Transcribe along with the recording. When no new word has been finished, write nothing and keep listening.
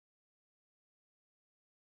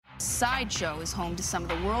Sideshow is home to some of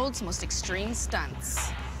the world's most extreme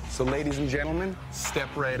stunts. So ladies and gentlemen, step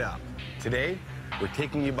right up. Today, we're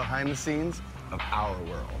taking you behind the scenes of our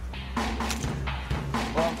world.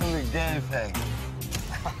 Welcome to Guinea Pig.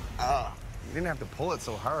 You didn't have to pull it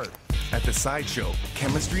so hard. At the Sideshow,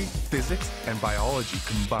 chemistry, physics, and biology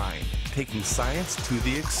combine, taking science to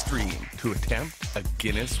the extreme to attempt a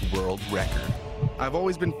Guinness World Record. I've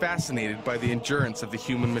always been fascinated by the endurance of the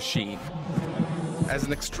human machine. As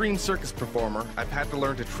an extreme circus performer, I've had to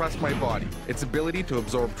learn to trust my body, its ability to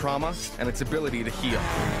absorb trauma, and its ability to heal.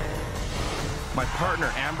 My partner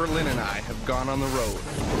Amber Lynn and I have gone on the road,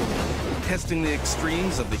 testing the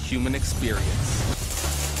extremes of the human experience.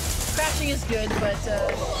 Scratching is good, but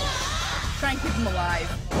try and keep them alive.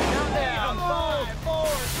 Countdown. 5, 4,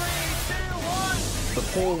 3, 2, 1. The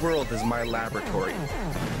whole world is my laboratory.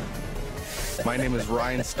 My name is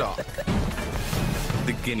Ryan Stock,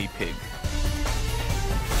 the Guinea Pig.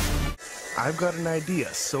 I've got an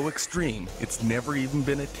idea so extreme, it's never even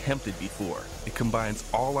been attempted before. It combines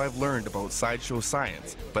all I've learned about sideshow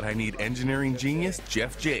science, but I need engineering genius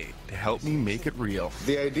Jeff J to help me make it real.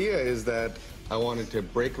 The idea is that I wanted to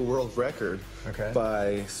break a world record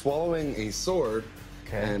by swallowing a sword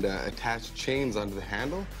and attach chains onto the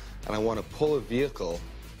handle, and I want to pull a vehicle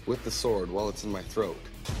with the sword while it's in my throat.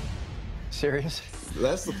 Serious?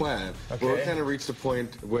 That's the plan. We're kind of reached a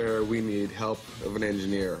point where we need help of an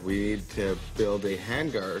engineer. We need to build a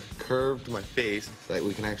handguard curved to my face that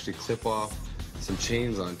we can actually clip off some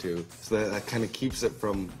chains onto, so that kind of keeps it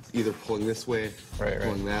from either pulling this way or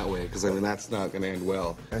pulling that way, because I mean that's not going to end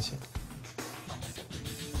well. Gotcha.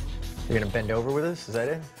 You're gonna bend over with us? Is that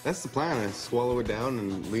it? That's the plan. I swallow it down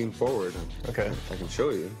and lean forward. Okay. I can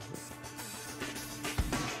show you.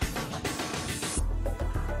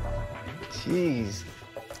 Jeez.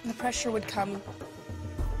 The pressure would come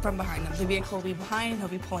from behind him. The vehicle will be behind and he'll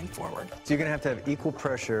be pulling forward. So you're gonna have to have equal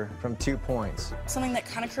pressure from 2 points. Something that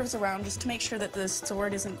kind of curves around just to make sure that the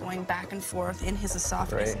sword isn't going back and forth in his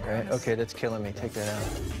esophagus. Right. Okay, that's killing me. Take that out.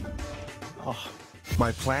 Oh.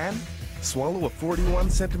 My plan? Swallow a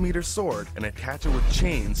 41-centimeter sword and attach it with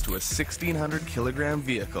chains to a 1,600-kilogram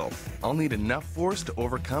vehicle. I'll need enough force to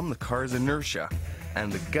overcome the car's inertia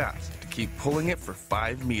and the guts to keep pulling it for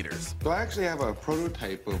 5 meters. So I actually have a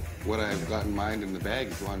prototype of what I've got in mind in the bag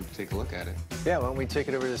if you wanted to take a look at it. Yeah, why don't we take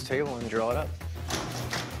it over to this table and draw it up?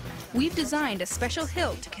 We've designed a special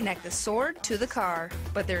hilt to connect the sword to the car,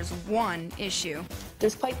 but there's one issue.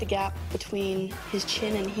 There's quite the gap between his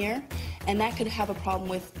chin and here, and that could have a problem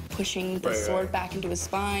with pushing the sword back into his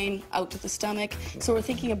spine, out to the stomach, so we're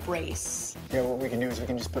thinking a brace. Yeah, what we can do is we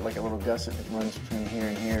can just put like a little gusset that runs between here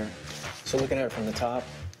and here. So looking at it from the top,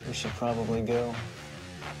 we should probably go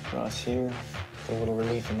across here, put a little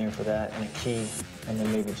relief in there for that, and a key, and then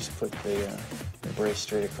maybe just put the brace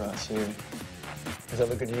straight across here. Does that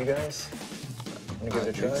look good to you guys? Want to give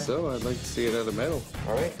it a try? I think so. I'd like to see it out of metal.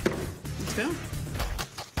 All right. Let's go.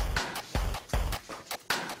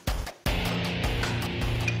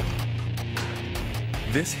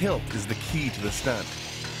 This hilt is the key to the stunt.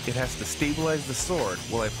 It has to stabilize the sword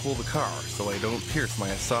while I pull the car so I don't pierce my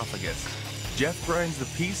esophagus. Jeff grinds the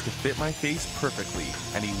piece to fit my face perfectly,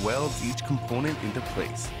 and he welds each component into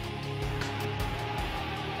place.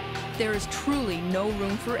 There is truly no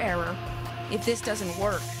room for error. If this doesn't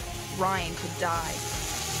work, Ryan could die.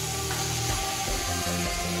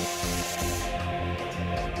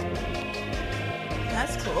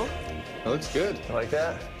 That's cool. That looks good. You like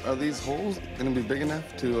that? Are these holes going to be big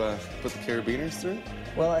enough to put the carabiners through?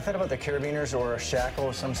 Well, I thought about the carabiners or a shackle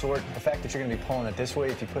of some sort. The fact that you're going to be pulling it this way,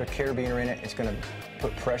 if you put a carabiner in it, it's going to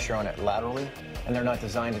put pressure on it laterally, and they're not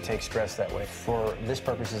designed to take stress that way. For this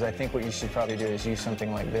purposes, I think what you should probably do is use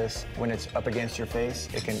something like this. When it's up against your face,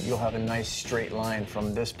 you'll have a nice straight line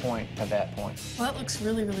from this point to that point. Well, that looks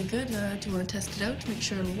really, really good. Do you want to test it out to make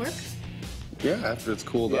sure it'll work? Yeah, after it's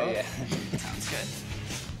cooled off. Yeah. Sounds good.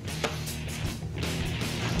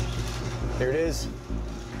 Here it is.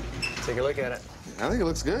 Take a look at it. I think it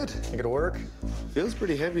looks good. Think it'll work? Feels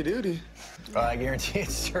pretty heavy duty. I guarantee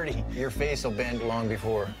it's sturdy. Your face will bend long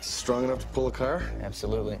before. Strong enough to pull a car?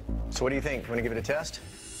 Absolutely. So what do you think? Want to give it a test?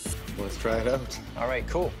 Let's try it out. All right,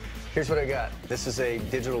 cool. Here's what I got. This is a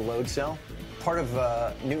digital load cell. Part of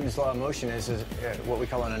Newton's law of motion is what we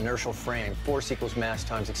call an inertial frame. Force equals mass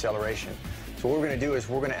times acceleration. So what we're going to do is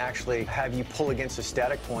we're going to actually have you pull against a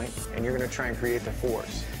static point, and you're going to try and create the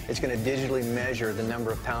force. It's going to digitally measure the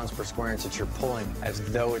number of pounds per square inch that you're pulling as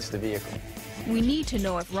though it's the vehicle. We need to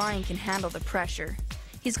know if Ryan can handle the pressure.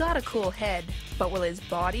 He's got a cool head, but will his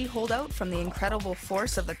body hold out from the incredible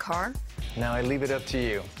force of the car? Now I leave it up to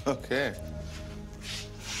you. Okay.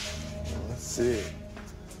 Let's see.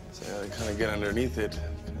 So I kind of get underneath it.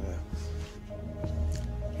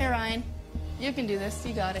 Hey, Ryan. You can do this.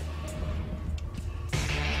 You got it.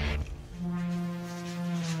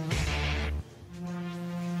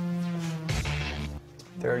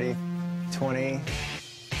 30, 20,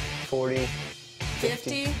 40,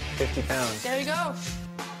 50 pounds. There you go.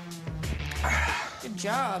 Good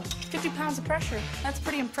job. 50 pounds of pressure. That's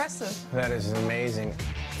pretty impressive. That is amazing.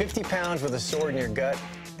 50 pounds with a sword in your gut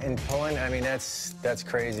and pulling, I mean, that's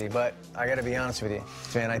crazy. But I got to be honest with you,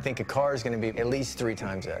 man, I think a car is going to be at least 3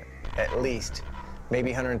 times that. At least.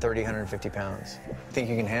 Maybe 130, 150 pounds. Think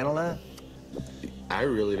you can handle that? I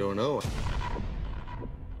really don't know.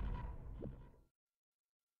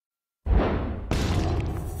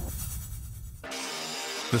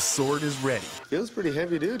 The sword is ready. Feels pretty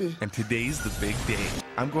heavy duty. And today's the big day.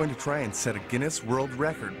 I'm going to try and set a Guinness World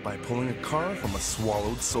Record by pulling a car from a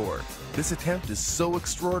swallowed sword. This attempt is so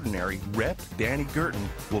extraordinary, Rep. Danny Gurton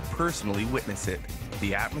will personally witness it.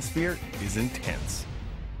 The atmosphere is intense.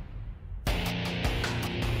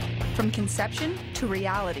 From conception to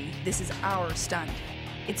reality, this is our stunt.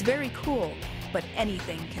 It's very cool, but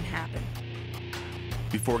anything can happen.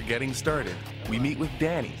 Before getting started, we meet with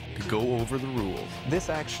Danny to go over the rules. This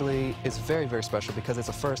actually is very, very special because it's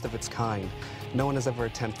a first of its kind. No one has ever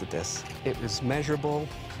attempted this. It is measurable,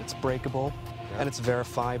 it's breakable, and it's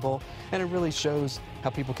verifiable, and it really shows how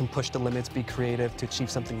people can push the limits, be creative to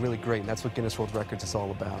achieve something really great, and that's what Guinness World Records is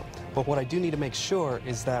all about. But what I do need to make sure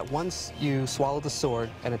is that once you swallow the sword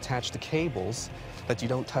and attach the cables, that you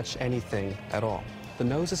don't touch anything at all. The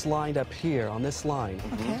nose is lined up here on this line.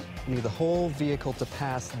 Okay. You need the whole vehicle to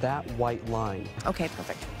pass that white line. Okay,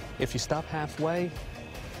 perfect. If you stop halfway,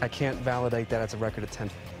 I can't validate that as a record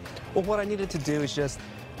attempt. Well, what I needed to do is just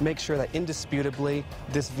make sure that indisputably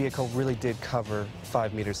this vehicle really did cover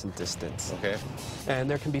 5 meters in distance. Okay. And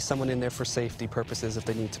there can be someone in there for safety purposes if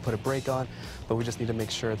they need to put a brake on, but we just need to make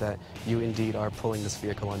sure that you indeed are pulling this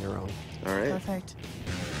vehicle on your own. All right. Perfect.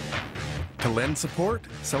 To lend support,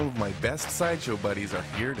 some of my best sideshow buddies are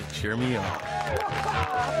here to cheer me on. All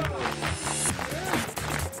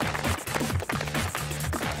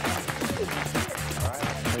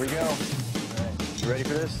right, here we go. All right. You ready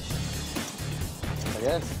for this? I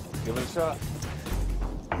guess. Give it a shot.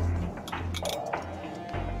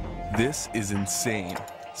 This is insane.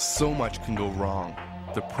 So much can go wrong.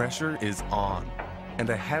 The pressure is on. And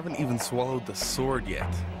I haven't even swallowed the sword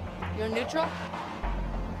yet. You're neutral?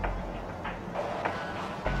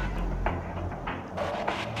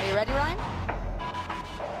 Are you ready, Ryan?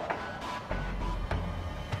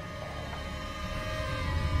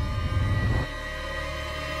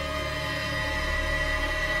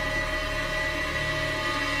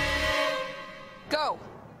 Go.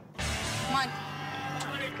 Come on.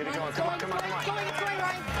 Get it going. Come on, come on, come on. Going,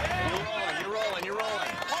 Ryan. You're rolling, you're rolling.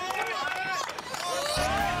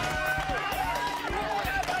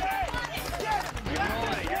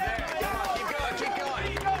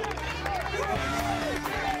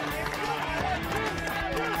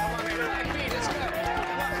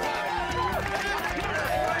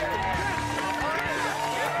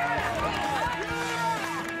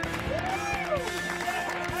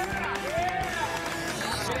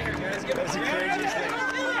 That's the craziest thing.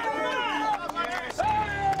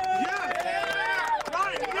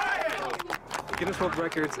 Guinness World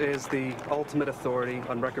Records is the ultimate authority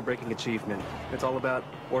on record-breaking achievement. It's all about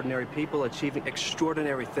ordinary people achieving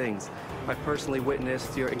extraordinary things. I personally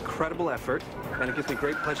witnessed your incredible effort, and it gives me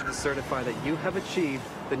great pleasure to certify that you have achieved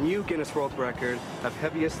the new Guinness World Record of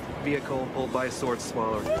heaviest vehicle pulled by a sword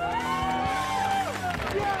swallower. Okay,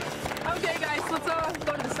 guys, let's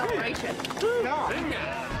go to the celebration.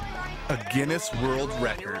 A Guinness World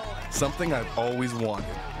Record, something I've always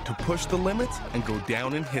wanted, to push the limits and go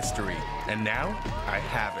down in history. And now, I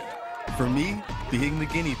have it. For me, being the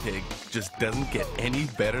guinea pig just doesn't get any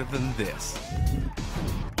better than this.